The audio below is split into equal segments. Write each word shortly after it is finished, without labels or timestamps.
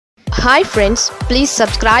Hi friends, please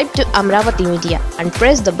subscribe to Amaravathi Media and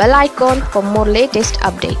press the bell icon for more latest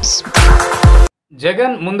updates.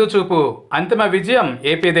 Jagan ముందు చూపు అంతిమ విజయం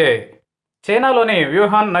ఏపీదే. చైనాలోని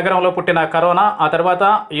Wuhan నగరంలో పుట్టిన కరోనా ఆ తర్వాత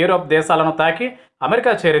యూరోప్ దేశాలను తాకి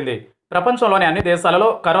అమెరికా చేరింది. ప్రపంచంలోని అన్ని దేశాలలో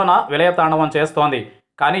కరోనా విలయతాండవం చేస్తోంది.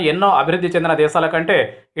 కానీ ఎన్నో అభివృద్ధి చెందిన దేశాల కంటే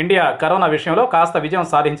ఇండియా కరోనా విషయంలో కాస్త విజయం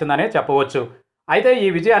సాధించిందనే చెప్పవచ్చు. అయితే ఈ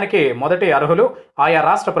విజయానికి మొదటి అర్హులు ఆయా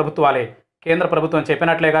రాష్ట్ర ప్రభుత్వాలే. కేంద్ర ప్రభుత్వం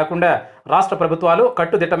చెప్పినట్లే కాకుండా రాష్ట్ర ప్రభుత్వాలు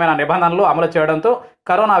కట్టుదిట్టమైన నిబంధనలు అమలు చేయడంతో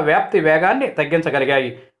కరోనా వ్యాప్తి వేగాన్ని తగ్గించగలిగాయి.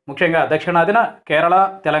 ముఖ్యంగా దక్షిణాదిన కేరళ,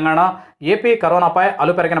 తెలంగాణ, ఏపీ కరోనాపై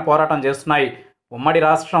అలుపెరిగిన పోరాటం చేస్తున్నాయి. ఉమ్మడి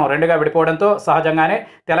రాష్ట్రం రెండుగా విడిపోవడంతో సహజంగానే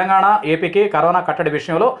తెలంగాణ, ఏపీకి కరోనా కట్టడి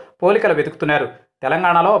విషయంలో పోలికలు వెతుకుతున్నారు.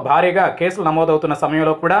 తెలంగాణలో భారీగా కేసులు నమోదవుతున్న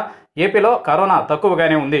సమయంలో కూడా ఏపీలో కరోనా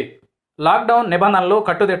తక్కువగానే ఉంది. లాక్డౌన్ నిబంధనలు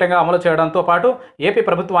కట్టుదిట్టంగా అమలు చేయడంతో పాటు ఏపీ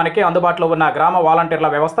ప్రభుత్వానికి అందుబాటులో ఉన్న గ్రామ వాలంటీర్ల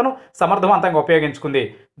వ్యవస్థను సమర్థవంతంగా ఉపయోగించుకుంది.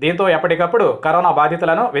 దీంతో ఎప్పటికప్పుడు కరోనా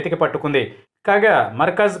బాధితులను వెతికి పట్టుకుంది. కాగా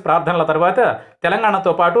మర్కజ్ ప్రార్థనల తర్వాత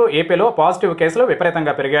తెలంగాణతో పాటు ఏపీలో పాజిటివ్ కేసులు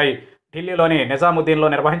విపరీతంగా పెరిగాయి. ఢిల్లీలోని నిజాముద్దీన్లో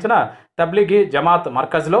నిర్వహించిన తబ్లిగీ జమాత్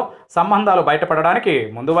మర్కజ్లో సంబంధాలు బయటపడడానికి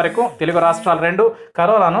ముందు వరకు తెలుగు రాష్ట్రాలు రెండు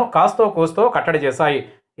కరోనాను కాస్తో కూస్తో కట్టడి చేశాయి.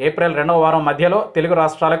 ఏప్రిల్ 2వ వారం మధ్యలో తెలుగు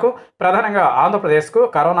రాష్ట్రాలకు ప్రధానంగా ఆంధ్రప్రదేశ్కు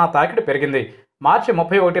కరోనా తాకిడి పెరిగింది. మార్చి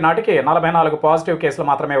 31 నాటికి 44 పాజిటివ్ కేసులు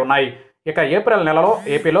మాత్రమే ఉన్నాయి. ఇక ఏప్రిల్ నెలలో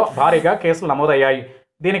ఏపీలో భారీగా కేసులు నమోదయ్యాయి.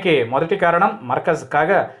 దీనికి మొదటి కారణం మర్కజ్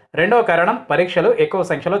కాగా రెండవ కారణం పరీక్షలు ఎక్కువ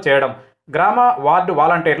సంఖ్యలో చేయడం. గ్రామ వార్డు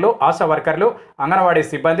వాలంటీర్లు, ఆశా వర్కర్లు, అంగన్వాడీ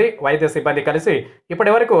సిబ్బంది, వైద్య సిబ్బంది కలిసి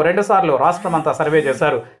ఇప్పటి వరకు 2 సార్లు రాష్ట్రమంతా సర్వే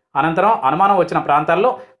చేశారు. అనంతరం అనుమానం వచ్చిన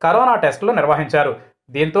ప్రాంతాల్లో కరోనా టెస్టులు నిర్వహించారు.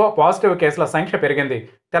 దీంతో పాజిటివ్ కేసుల సంఖ్య పెరిగింది.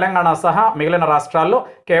 తెలంగాణ సహా మిగిలిన రాష్ట్రాల్లో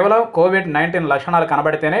కేవలం కోవిడ్-19 లక్షణాలు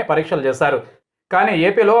కనబడితేనే పరీక్షలు చేశారు. కానీ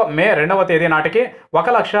ఏపీలో మే 2వ తేదీ నాటికి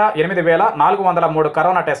 1,08,403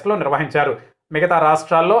 కరోనా టెస్టులు నిర్వహించారు. మిగతా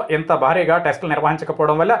రాష్ట్రాల్లో ఇంత భారీగా టెస్టులు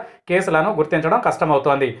నిర్వహించకపోవడం వల్ల కేసులను గుర్తించడం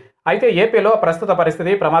కష్టమవుతోంది. అయితే ఏపీలో ప్రస్తుత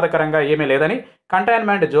పరిస్థితి ప్రమాదకరంగా ఏమీ లేదని,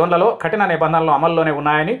 కంటైన్మెంట్ జోన్లలో కఠిన నిబంధనలు అమల్లోనే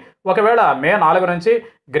ఉన్నాయని, ఒకవేళ మే 4 నుంచి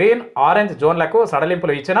గ్రీన్, ఆరెంజ్ జోన్లకు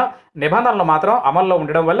సడలింపులు ఇచ్చినా నిబంధనలు మాత్రం అమల్లో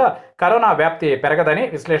ఉండడం వల్ల కరోనా వ్యాప్తి పెరగదని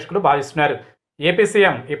విశ్లేషకులు భావిస్తున్నారు. ఏపీ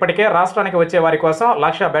సీఎం ఇప్పటికే రాష్ట్రానికి వచ్చే వారి కోసం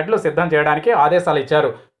 1,00,000 బెడ్లు సిద్ధం చేయడానికి ఆదేశాలు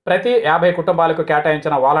ఇచ్చారు. ప్రతి 50 కుటుంబాలకు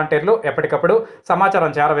కేటాయించిన వాలంటీర్లు ఎప్పటికప్పుడు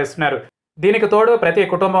సమాచారం చేరవేస్తున్నారు. దీనికి తోడు ప్రతి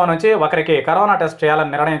కుటుంబం నుంచి ఒకరికి కరోనా టెస్ట్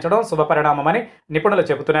చేయాలని నిర్ణయించడం శుభపరిణామమని నిపుణులు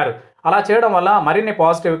చెబుతున్నారు. అలా చేయడం వల్ల మరిన్ని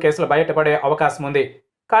పాజిటివ్ కేసులు బయటపడే అవకాశం ఉంది.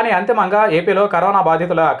 కానీ అంతిమంగా ఏపీలో కరోనా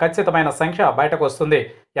బాధితుల ఖచ్చితమైన సంఖ్య బయటకు వస్తుంది.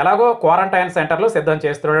 ఎలాగో క్వారంటైన్ సెంటర్లు సిద్ధం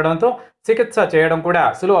చేస్తుండడంతో చికిత్స చేయడం కూడా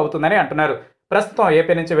సులువు అవుతుందని అంటున్నారు. ప్రస్తుతం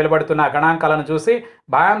ఏపీ నుంచి వెలువడుతున్న గణాంకాలను చూసి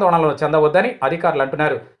భయాందోళనలు చెందవద్దని అధికారులు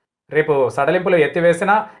అంటున్నారు. రేపు సడలింపులు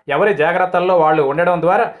ఎత్తివేసినా ఎవరి జాగ్రత్తల్లో వాళ్ళు ఉండడం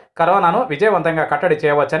ద్వారా కరోనాను విజయవంతంగా కట్టడి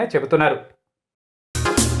చేయవచ్చని చెబుతున్నారు.